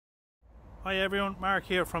Hi everyone, Mark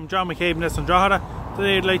here from McCabe Nissan Drogheda.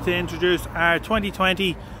 Today I'd like to introduce our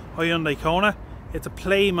 2020 Hyundai Kona. It's a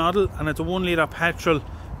Play model and it's a 1 litre petrol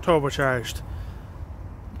turbocharged.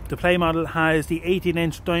 The Play model has the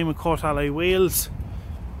 18-inch diamond cut alloy wheels.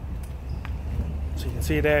 So you can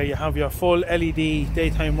see there you have your full LED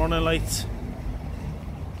daytime running lights.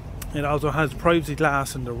 It also has privacy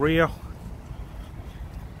glass in the rear.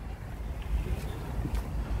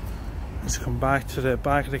 Let's come back to the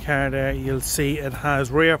back of the car there. You'll see it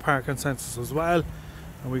has rear parking sensors as well,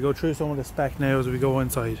 and we go through some of the spec now as we go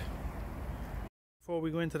inside. Before we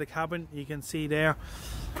go into the cabin, you can see there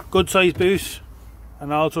good size boot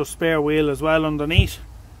and also spare wheel as well underneath.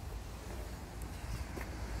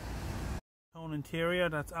 Tone interior,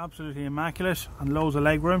 that's absolutely immaculate, and loads of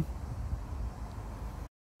leg room.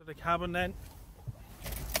 To the cabin then,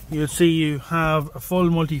 you'll see you have a full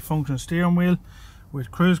multi-function steering wheel with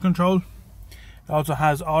cruise control. It also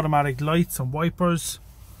has automatic lights and wipers.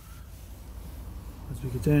 As we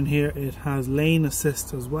get down here, it has lane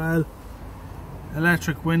assist as well,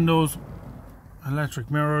 electric windows, electric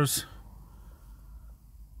mirrors,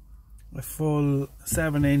 a full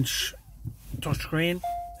 7-inch touchscreen.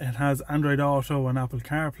 It has Android Auto and Apple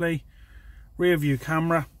CarPlay, rear view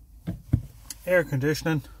camera, air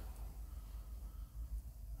conditioning.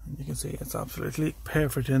 And you can see it's absolutely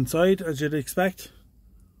perfect inside, as you'd expect.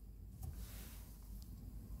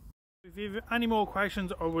 If you have any more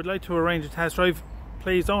questions or would like to arrange a test drive,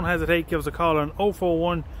 please don't hesitate, give us a call on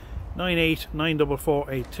 041 98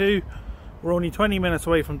 94482. We're only 20 minutes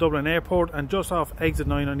away from Dublin Airport and just off exit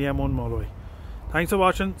 9 on the M1 motorway. Thanks for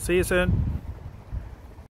watching, see you soon.